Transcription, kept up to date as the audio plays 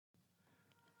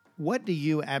What do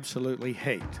you absolutely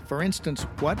hate? For instance,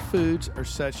 what foods are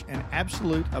such an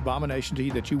absolute abomination to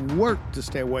you that you work to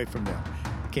stay away from them?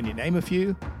 Can you name a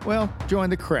few? Well,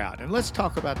 join the crowd and let's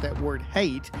talk about that word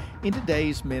hate in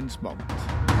today's Men's Moment.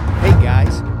 Hey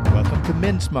guys, welcome to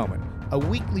Men's Moment, a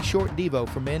weekly short devo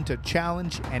for men to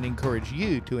challenge and encourage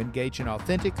you to engage in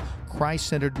authentic,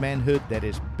 Christ-centered manhood that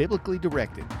is biblically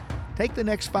directed. Take the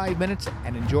next 5 minutes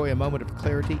and enjoy a moment of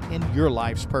clarity in your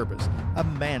life's purpose, a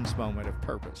man's moment of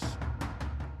purpose.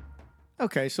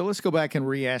 Okay, so let's go back and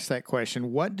re-ask that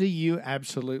question. What do you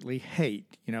absolutely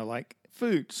hate? Like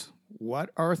foods. What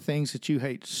are things that you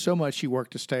hate so much you work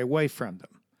to stay away from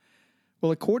them?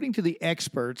 Well, according to the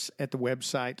experts at the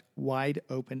website Wide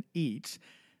Open Eats,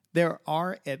 there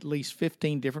are at least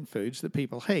 15 different foods that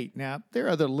people hate. Now, there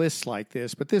are other lists like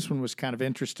this, but this one was kind of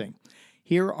interesting.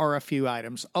 Here are a few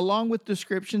items, along with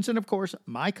descriptions and, of course,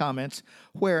 my comments,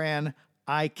 wherein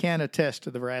I can attest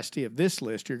to the veracity of this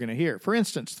list you're going to hear. For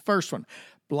instance, the first one,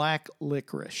 black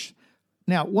licorice.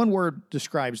 Now, one word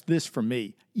describes this for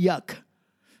me, yuck.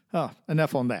 Oh,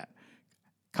 enough on that.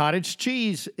 Cottage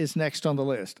cheese is next on the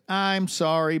list. I'm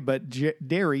sorry, but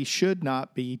dairy should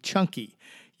not be chunky.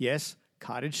 Yes,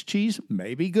 cottage cheese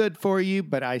may be good for you,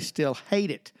 but I still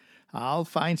hate it. I'll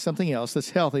find something else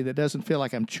that's healthy that doesn't feel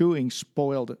like I'm chewing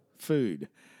spoiled food.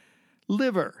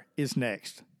 Liver is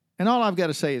next. And all I've got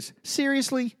to say is,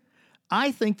 seriously?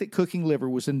 I think that cooking liver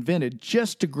was invented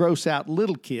just to gross out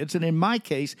little kids, and in my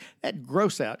case, that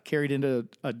gross out carried into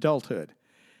adulthood.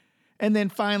 And then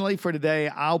finally, for today,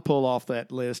 I'll pull off that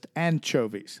list,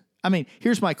 anchovies.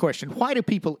 Here's my question. Why do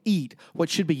people eat what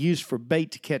should be used for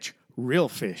bait to catch real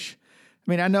fish?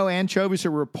 I know anchovies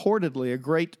are reportedly a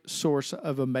great source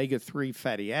of omega-3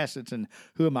 fatty acids, and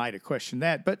who am I to question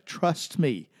that? But trust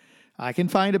me, I can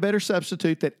find a better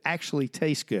substitute that actually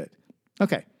tastes good.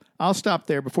 Okay, I'll stop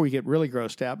there before you get really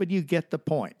grossed out, but you get the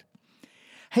point.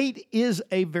 Hate is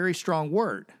a very strong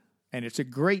word, and it's a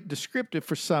great descriptive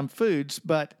for some foods,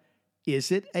 but is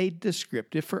it a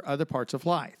descriptive for other parts of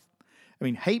life?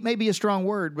 Hate may be a strong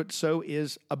word, but so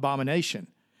is abomination.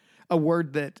 A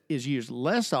word that is used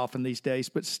less often these days,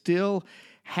 but still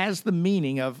has the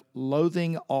meaning of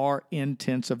loathing or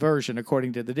intense aversion,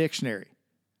 according to the dictionary.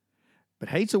 But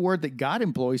hate's a word that God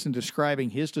employs in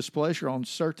describing his displeasure on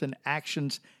certain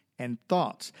actions and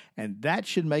thoughts, and that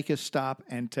should make us stop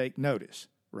and take notice,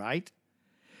 right?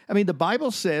 The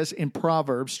Bible says in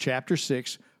Proverbs chapter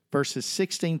 6, verses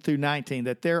 16 through 19,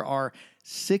 that there are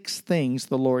 6 things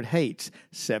the Lord hates,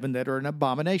 7 that are an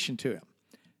abomination to him.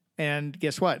 And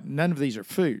guess what? None of these are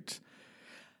foods.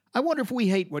 I wonder if we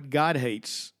hate what God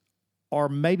hates, or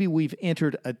maybe we've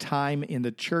entered a time in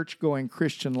the church-going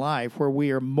Christian life where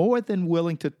we are more than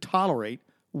willing to tolerate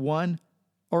one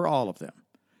or all of them.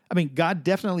 God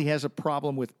definitely has a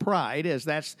problem with pride, as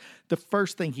that's the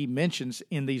first thing he mentions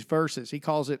in these verses. He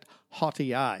calls it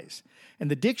haughty eyes.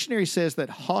 And the dictionary says that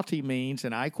haughty means,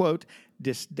 and I quote,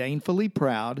 disdainfully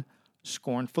proud,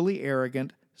 scornfully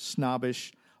arrogant,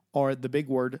 snobbish, or the big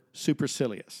word,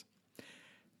 supercilious.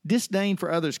 Disdain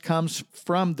for others comes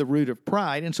from the root of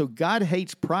pride, and so God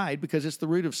hates pride because it's the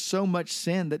root of so much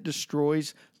sin that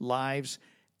destroys lives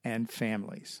and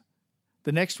families.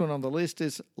 The next one on the list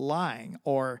is lying,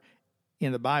 or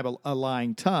in the Bible, a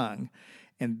lying tongue,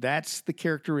 and that's the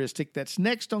characteristic that's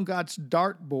next on God's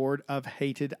dartboard of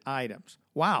hated items.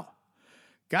 Wow.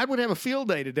 God would have a field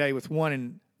day today with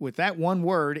that one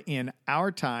word in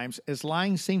our times, as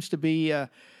lying seems to be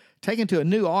taken to a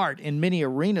new art in many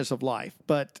arenas of life.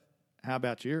 But how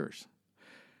about yours?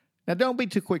 Now, don't be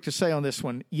too quick to say on this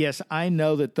one, yes, I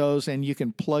know that those, and you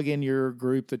can plug in your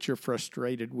group that you're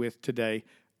frustrated with today,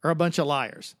 are a bunch of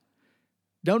liars.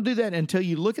 Don't do that until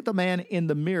you look at the man in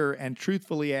the mirror and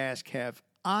truthfully ask, have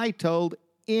I told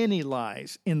any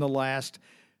lies in the last,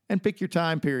 and pick your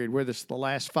time period, whether it's the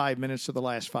last 5 minutes or the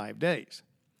last 5 days.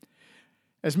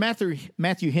 As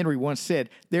Matthew Henry once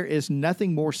said, there is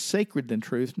nothing more sacred than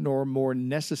truth, nor more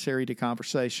necessary to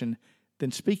conversation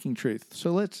than speaking truth.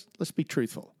 So let's be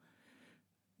truthful.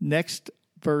 Next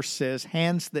verse says,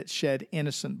 hands that shed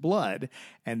innocent blood,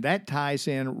 and that ties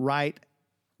in right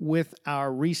with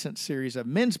our recent series of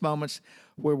Men's Moments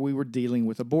where we were dealing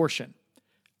with abortion.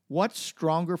 What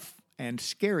stronger and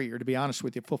scarier, to be honest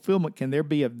with you, fulfillment can there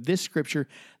be of this scripture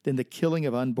than the killing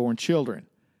of unborn children?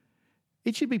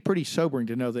 It should be pretty sobering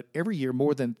to know that every year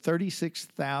more than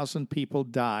 36,000 people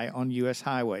die on U.S.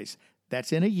 highways.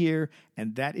 That's in a year,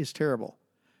 and that is terrible.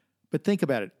 But think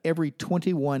about it. Every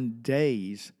 21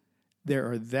 days, there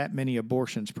are that many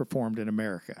abortions performed in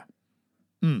America.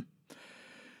 Do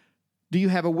you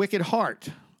have a wicked heart?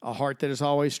 a heart that is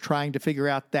always trying to figure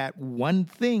out that one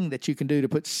thing that you can do to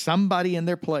put somebody in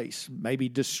their place, maybe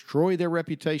destroy their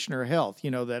reputation or health,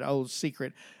 that old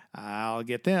secret, I'll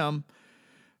get them,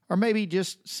 or maybe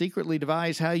just secretly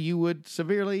devise how you would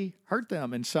severely hurt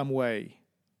them in some way.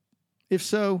 If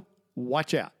so,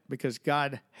 watch out, because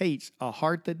God hates a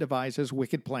heart that devises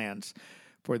wicked plans.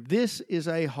 For this is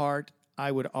a heart,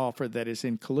 I would offer, that is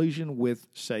in collusion with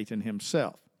Satan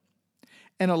himself.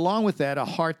 And along with that, a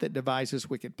heart that devises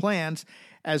wicked plans,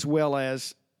 as well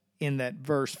as, in that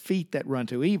verse, feet that run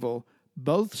to evil,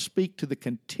 both speak to the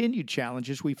continued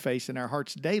challenges we face in our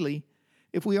hearts daily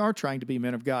if we are trying to be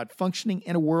men of God, functioning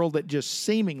in a world that just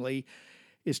seemingly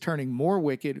is turning more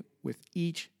wicked with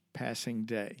each passing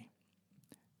day.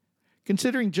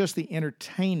 Considering just the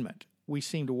entertainment we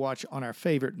seem to watch on our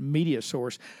favorite media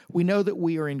source, we know that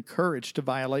we are encouraged to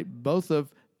violate both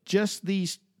of just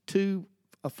these two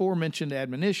aforementioned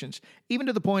admonitions, even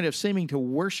to the point of seeming to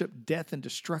worship death and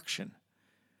destruction.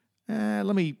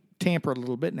 Let me tamper a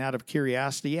little bit, and out of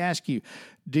curiosity ask you,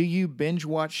 do you binge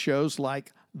watch shows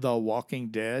like The Walking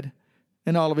Dead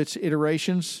and all of its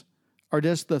iterations? Or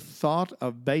does the thought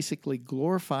of basically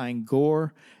glorifying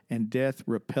gore and death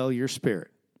repel your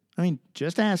spirit?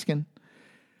 Just asking.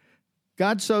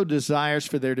 God so desires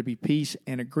for there to be peace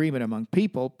and agreement among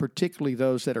people, particularly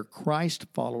those that are Christ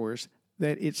followers,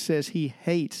 that it says he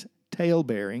hates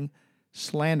tale-bearing,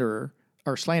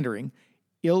 slandering,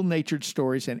 ill-natured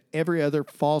stories, and every other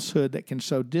falsehood that can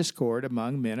sow discord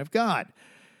among men of God.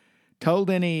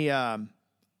 Told any, I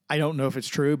don't know if it's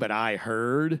true, but I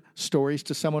heard stories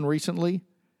to someone recently?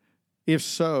 If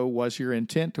so, was your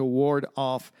intent to ward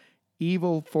off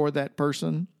evil for that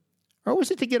person? Or was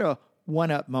it to get a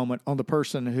one-up moment on the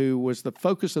person who was the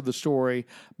focus of the story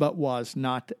but was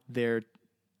not there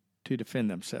to defend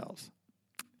themselves?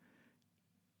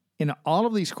 In all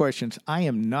of these questions, I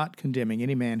am not condemning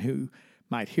any man who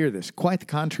might hear this. Quite the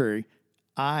contrary,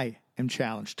 I am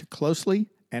challenged to closely,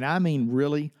 and I mean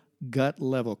really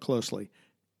gut-level closely,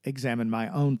 examine my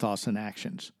own thoughts and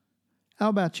actions. How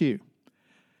about you?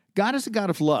 God is a God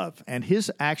of love, and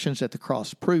his actions at the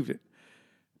cross proved it.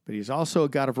 But he's also a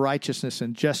God of righteousness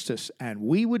and justice, and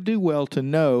we would do well to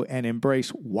know and embrace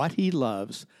what he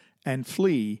loves and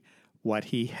flee what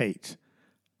he hates.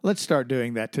 Let's start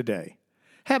doing that today.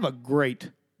 Have a great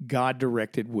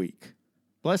God-directed week.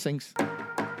 Blessings.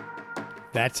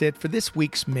 That's it for this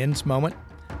week's Men's Moment.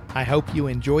 I hope you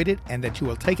enjoyed it and that you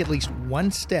will take at least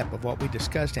one step of what we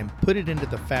discussed and put it into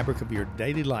the fabric of your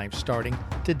daily life starting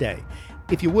today.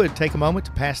 If you would, take a moment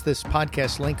to pass this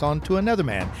podcast link on to another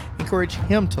man. Encourage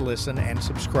him to listen and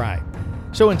subscribe.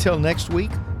 So until next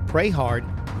week, pray hard,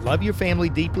 love your family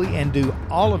deeply, and do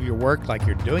all of your work like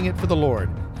you're doing it for the Lord.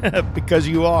 Because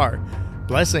you are.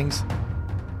 Blessings.